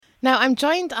Now, I'm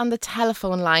joined on the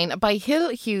telephone line by Hill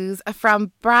Hughes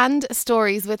from Brand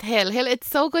Stories with Hill. Hill, it's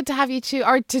so good to have you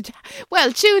tuned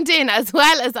in as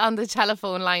well as on the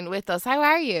telephone line with us. How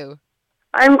are you?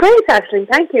 I'm great, Ashley.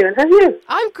 Thank you. And how are you?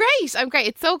 I'm great.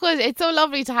 It's so good. It's so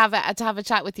lovely to have a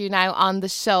chat with you now on the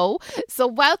show. So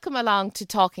welcome along to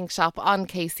Talking Shop on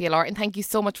KCLR, and thank you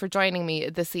so much for joining me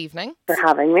this evening. For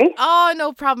having me. Oh,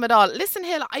 no problem at all. Listen,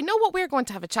 Hill, I know what we're going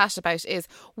to have a chat about is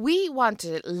we want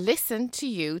to listen to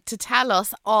you to tell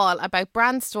us all about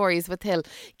Brand Stories with Hill.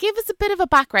 Give us a bit of a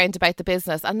background about the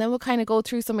business, and then we'll kind of go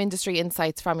through some industry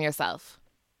insights from yourself.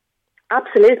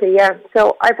 Absolutely, yeah.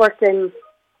 So I've worked in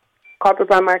corporate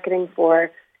brand marketing for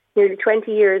nearly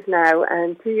 20 years now,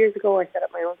 and 2 years ago I set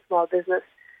up my own small business,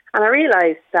 and I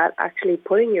realised that actually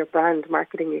putting your brand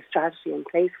marketing, your strategy in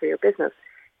place for your business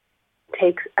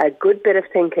takes a good bit of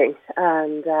thinking.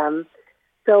 And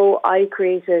so I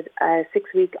created a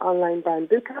 6-week online brand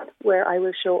bootcamp where I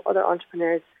will show other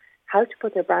entrepreneurs how to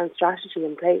put their brand strategy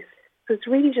in place. So it's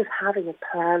really just having a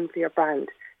plan for your brand.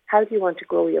 How do you want to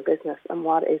grow your business, and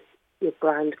what is your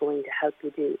brand going to help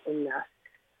you do in that?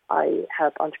 I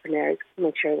help entrepreneurs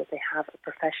make sure that they have a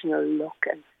professional look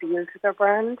and feel to their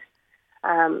brand,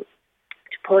 to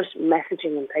put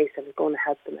messaging in place that is going to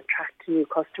help them attract new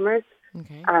customers,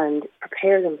 and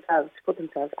prepare themselves to put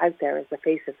themselves out there as the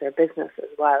face of their business as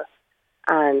well.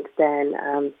 And then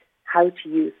how to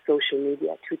use social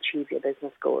media to achieve your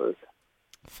business goals.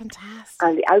 Fantastic.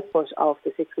 And the output of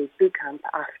the 6-week bootcamp,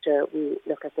 after we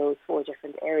look at those 4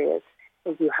 different areas,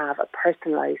 is you have a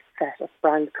personalised set of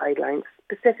brand guidelines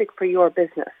specific for your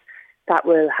business that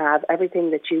will have everything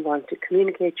that you want to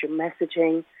communicate, your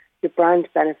messaging, your brand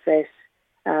benefit,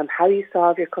 how you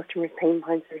solve your customers' pain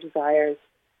points or desires,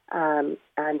 and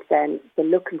then the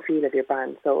look and feel of your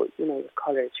brand. So, your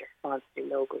colours, your fonts, your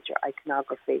logos, your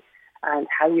iconography, and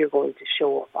how you're going to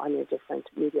show up on your different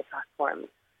media platforms.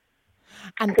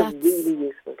 And it's a really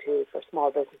useful tool for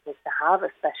small businesses to have,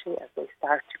 especially as they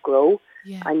start to grow,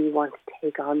 and you want to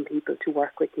take on people to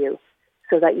work with you,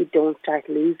 so that you don't start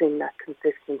losing that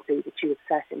consistency that you have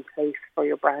set in place for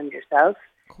your brand yourself.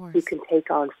 Of course. You can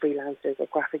take on freelancers or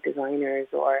graphic designers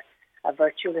or a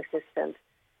virtual assistant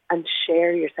and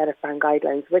share your set of brand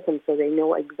guidelines with them, so they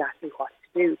know exactly what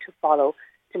to do, to follow,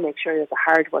 to make sure that the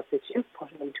hard work that you've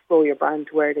put in to grow your brand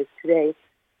to where it is today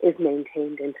is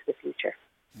maintained into the future.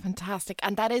 Fantastic.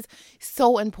 And that is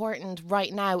so important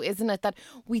right now, isn't it? That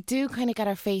we do kind of get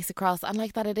our face across, and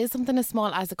like that it is something as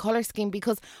small as a colour scheme,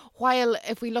 because while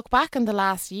if we look back in the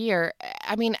last year,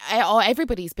 I mean,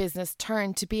 everybody's business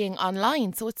turned to being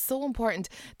online. So it's so important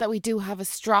that we do have a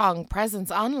strong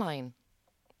presence online.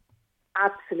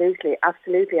 Absolutely.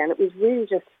 And it was really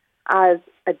just as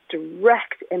a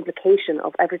direct implication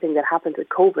of everything that happened with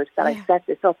COVID that I set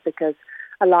this up, because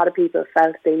a lot of people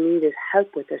felt they needed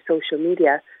help with their social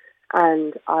media,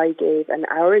 and I gave an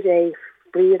hour a day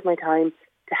free of my time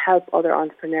to help other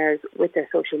entrepreneurs with their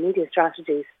social media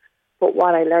strategies. But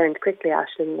what I learned quickly,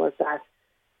 Aisling, was that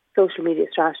social media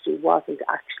strategy wasn't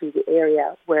actually the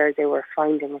area where they were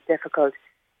finding it difficult.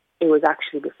 It was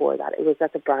actually before that. It was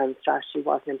that the brand strategy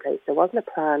wasn't in place. There wasn't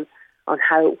a plan on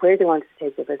where they wanted to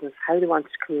take their business, how they wanted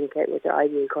to communicate with their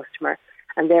ideal customer,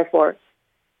 and therefore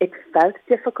it felt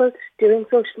difficult doing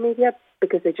social media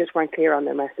because they just weren't clear on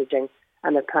their messaging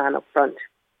and their plan up front.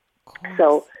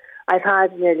 So I've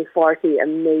had nearly 40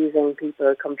 amazing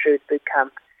people come through the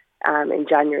bootcamp in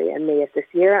January and May of this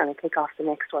year, and I kick off the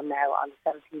next one now on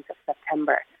the 17th of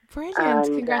September. Brilliant. And,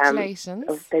 congratulations.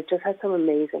 They've just had some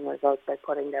amazing results by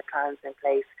putting their plans in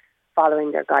place,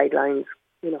 following their guidelines,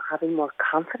 having more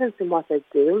confidence in what they're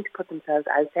doing to put themselves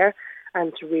out there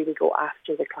and to really go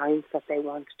after the clients that they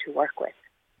want to work with.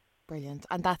 Brilliant.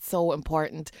 And that's so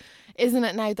important, isn't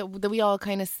it, now that we all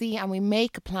kind of see and we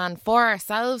make a plan for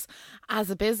ourselves as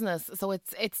a business. So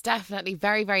it's definitely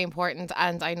very, very important.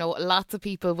 And I know lots of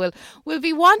people will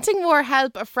be wanting more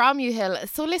help from you, Hill.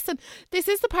 So listen, this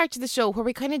is the part of the show where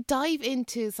we kind of dive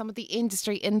into some of the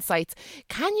industry insights.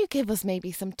 Can you give us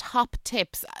maybe some top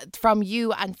tips from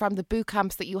you and from the boot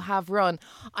camps that you have run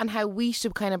on how we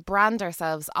should kind of brand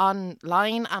ourselves online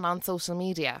and on social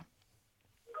media?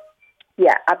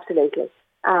 Yeah, absolutely.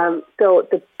 So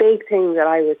the big thing that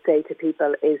I would say to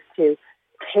people is to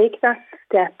take that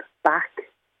step back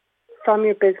from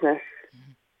your business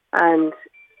and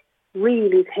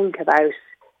really think about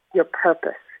your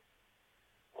purpose.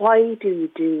 Why do you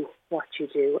do what you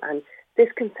do? And this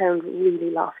can sound really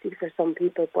lofty for some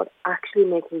people, but actually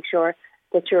making sure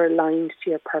that you're aligned to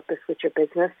your purpose with your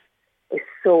business is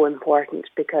so important,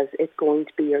 because it's going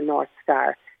to be your North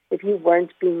Star. If you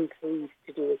weren't being paid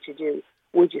to do what you do,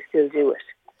 would you still do it?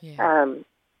 Yeah.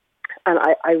 And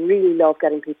I really love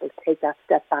getting people to take that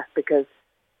step back, because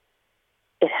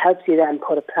it helps you then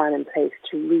put a plan in place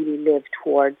to really live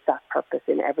towards that purpose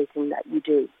in everything that you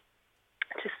do.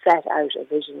 To set out a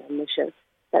vision and mission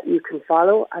that you can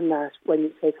follow, and that when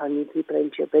you take on new people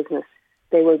into your business,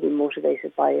 they will be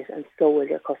motivated by it, and so will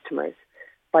your customers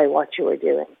by what you are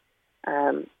doing.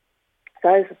 So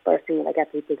that is the first thing that I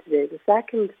get people to do. The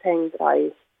second thing that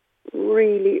I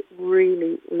really,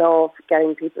 really love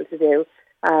getting people to do,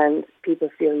 and people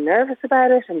feel nervous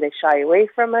about it and they shy away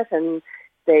from it and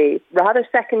they rather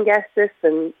second guess this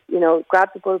than, grab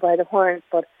the bull by the horns,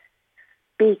 but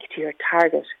speak to your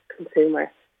target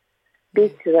consumer.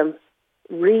 Speak to them,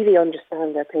 really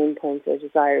understand their pain points, their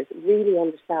desires, really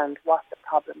understand what the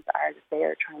problems are that they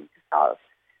are trying to solve.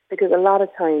 Because a lot of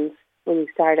times when you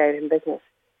start out in business,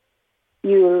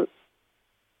 you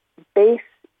base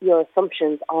your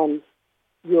assumptions on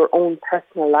your own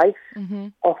personal life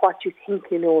or what you think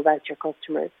you know about your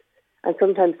customers. And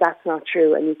sometimes that's not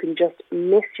true, and you can just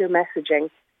miss your messaging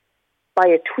by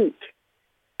a tweak.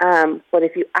 But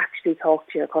if you actually talk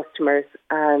to your customers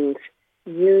and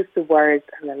use the words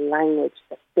and the language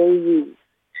that they use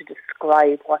to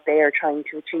describe what they are trying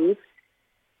to achieve,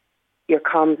 your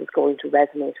comms is going to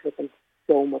resonate with them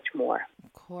so much more.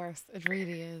 Of course, it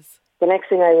really is. The next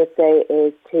thing I would say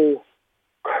is to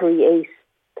create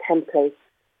templates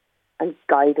and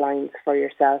guidelines for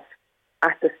yourself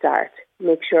at the start.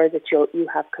 Make sure that you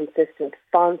have consistent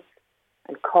fonts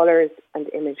and colours and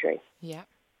imagery. Yeah.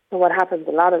 So what happens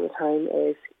a lot of the time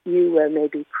is you will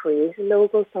maybe create a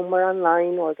logo somewhere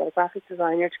online or get a graphic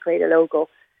designer to create a logo,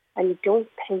 and you don't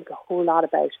think a whole lot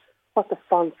about what the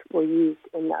fonts were used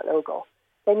in that logo.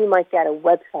 Then you might get a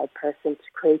website person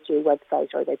to create you a website,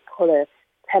 or they pull a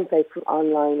template from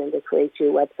online and they create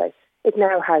you a website. It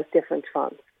now has different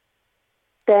fonts.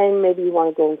 Then maybe you want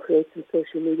to go and create some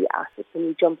social media assets, and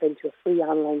you jump into a free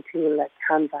online tool like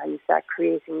Canva and you start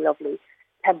creating lovely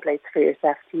templates for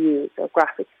yourself to use or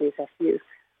graphics for yourself to use.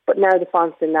 But now the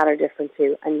fonts in that are different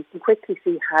too, and you can quickly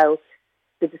see how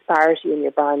the disparity in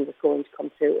your brand is going to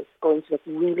come through. It's going to look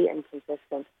really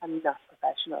inconsistent and not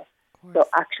professional. So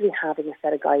actually having a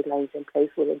set of guidelines in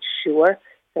place will ensure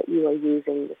that you are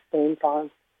using the same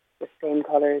fonts, the same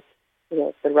colours,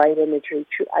 the right imagery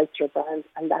throughout your brand,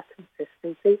 and that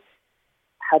consistency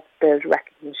helps build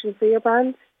recognition for your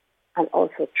brand and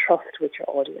also trust with your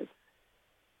audience.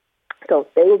 So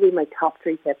they will be my top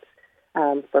 3 tips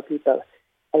for people.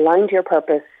 Align to your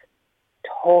purpose,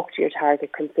 talk to your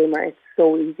target consumer. It's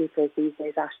so easy for us these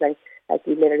days, Aisling. Like,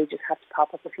 you literally just have to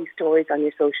pop up a few stories on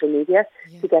your social media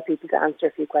to get people to answer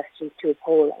a few questions to a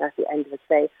poll, and at the end of it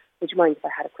say, would you mind if I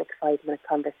had a quick 5-minute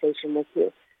conversation with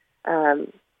you?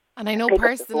 And I know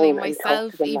personally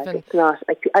myself, even like it's not.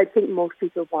 Like, I think most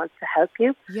people want to help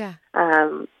you. Yeah.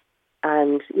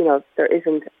 And there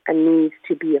isn't a need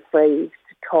to be afraid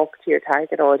to talk to your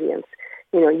target audience.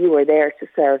 You are there to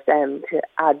serve them, to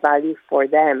add value for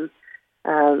them.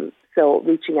 So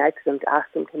reaching out to them to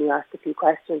ask them, can you ask a few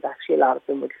questions? Actually, a lot of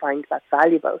them would find that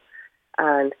valuable.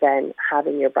 And then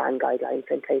having your brand guidelines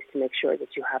in place to make sure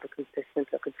that you have a consistent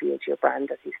look and feel to your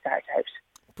brand as you start out.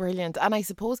 Brilliant. And I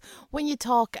suppose when you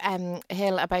talk,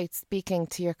 Hill, about speaking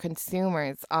to your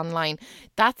consumers online,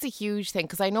 that's a huge thing,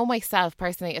 because I know myself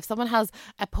personally, if someone has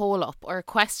a poll up or a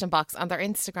question box on their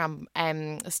Instagram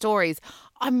stories,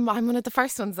 I'm one of the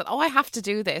first ones that, I have to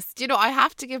do this. I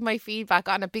have to give my feedback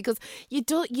on it, because you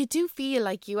do feel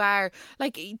like you are,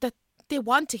 like, that they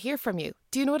want to hear from you.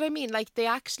 Do you know what I mean? Like, they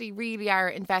actually really are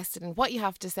invested in what you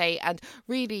have to say, and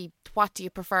really, what do you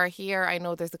prefer here? I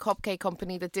know there's a cupcake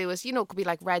company that do it. It could be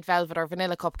like red velvet or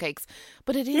vanilla cupcakes.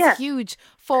 But it is huge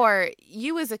for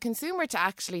you as a consumer to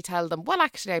actually tell them, well,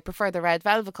 actually, I prefer the red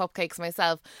velvet cupcakes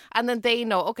myself. And then they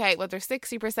know, okay, well, there's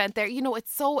 60% there.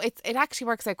 It actually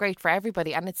works out great for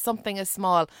everybody. And it's something as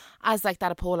small as like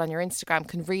that, a poll on your Instagram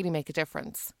can really make a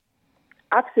difference.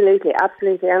 Absolutely,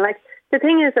 absolutely. And like, the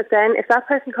thing is that then if that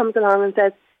person comes along and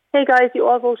says, hey guys, you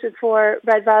all voted for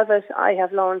red velvet, I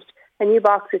have launched a new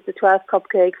box, it's a 12th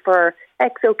cupcake for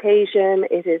X occasion,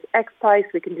 it is X price,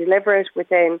 we can deliver it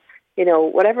within,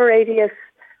 whatever radius,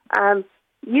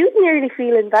 you nearly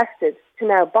feel invested to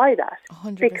now buy that.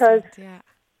 100%, because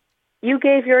you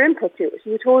gave your input to it.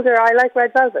 You told her, I like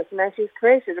red velvet, and now she's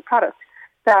created a product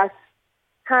that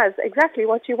has exactly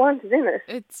what you wanted in it.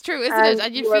 It's true, isn't it?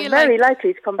 And you feel very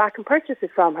likely to come back and purchase it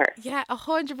from her. Yeah,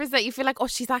 100%. You feel like,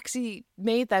 she's actually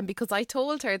made them because I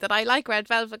told her that I like red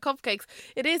velvet cupcakes.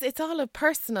 It's all a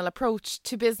personal approach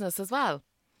to business as well.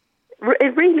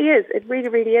 It really is. It really,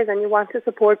 really is. And you want to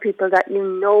support people that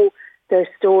you know their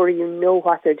story, you know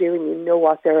what they're doing, you know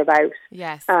what they're about.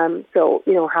 Yes. So,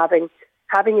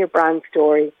 having your brand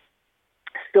story,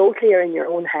 so clear in your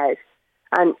own head.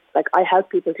 And like, I help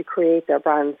people to create their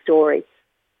brand story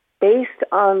based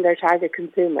on their target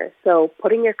consumer. So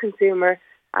putting your consumer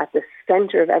at the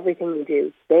center of everything you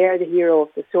do. They are the hero of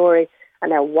the story.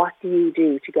 And now what do you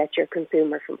do to get your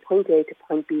consumer from point A to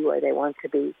point B where they want to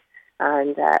be?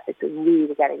 And it's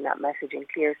really getting that messaging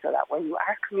clear so that when you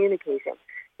are communicating,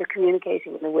 you're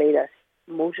communicating in a way that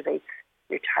motivates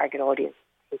your target audience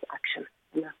to take action.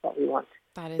 And that's what we want.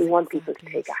 We want people to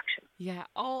take action. Yeah.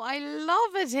 Oh, I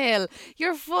love it, Hill.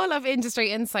 You're full of industry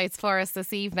insights for us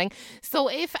this evening. So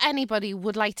if anybody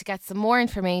would like to get some more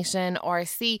information or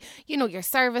see, your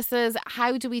services,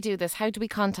 how do we do this? How do we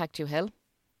contact you, Hill?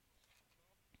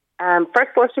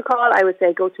 First port of call, I would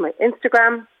say go to my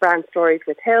Instagram, Brand Stories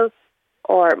with Hill,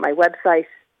 or my website,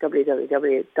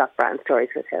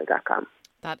 www.brandstorieswithhill.com.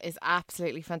 That is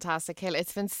absolutely fantastic, Hill.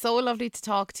 It's been so lovely to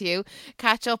talk to you,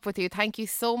 catch up with you. Thank you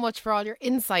so much for all your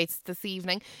insights this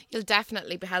evening. You'll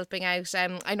definitely be helping out,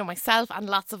 I know, myself and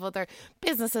lots of other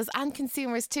businesses and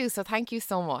consumers too. So thank you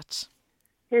so much.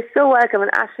 You're so welcome.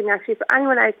 And Aisling, actually, for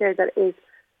anyone out there that is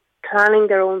planning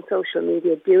their own social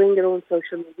media, doing their own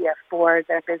social media for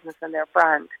their business and their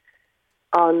brand,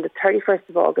 on the 31st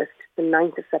of August, the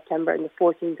 9th of September and the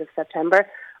 14th of September,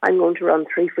 I'm going to run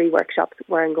 3 free workshops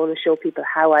where I'm going to show people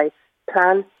how I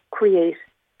plan, create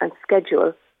and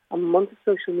schedule a month of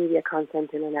social media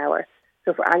content in an hour.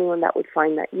 So for anyone that would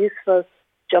find that useful,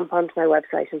 jump onto my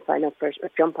website and sign up for it, or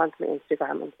jump onto my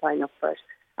Instagram and sign up for it.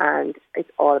 And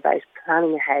it's all about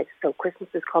planning ahead. So Christmas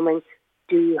is coming.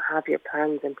 Do you have your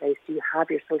plans in place? Do you have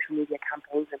your social media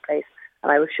campaigns in place?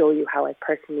 And I will show you how I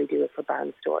personally do it for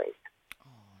Brand Stories.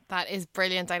 That is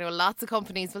brilliant. I know lots of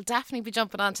companies will definitely be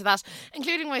jumping onto that,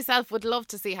 including myself. Would love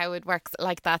to see how it works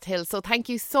like that, Hill. So thank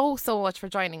you so much for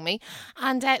joining me.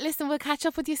 And listen, we'll catch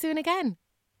up with you soon again.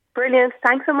 Brilliant.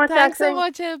 Thanks so much, Thanks Aisling. so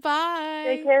much, Hill. Bye.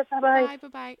 Take care. Bye-bye.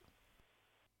 Bye.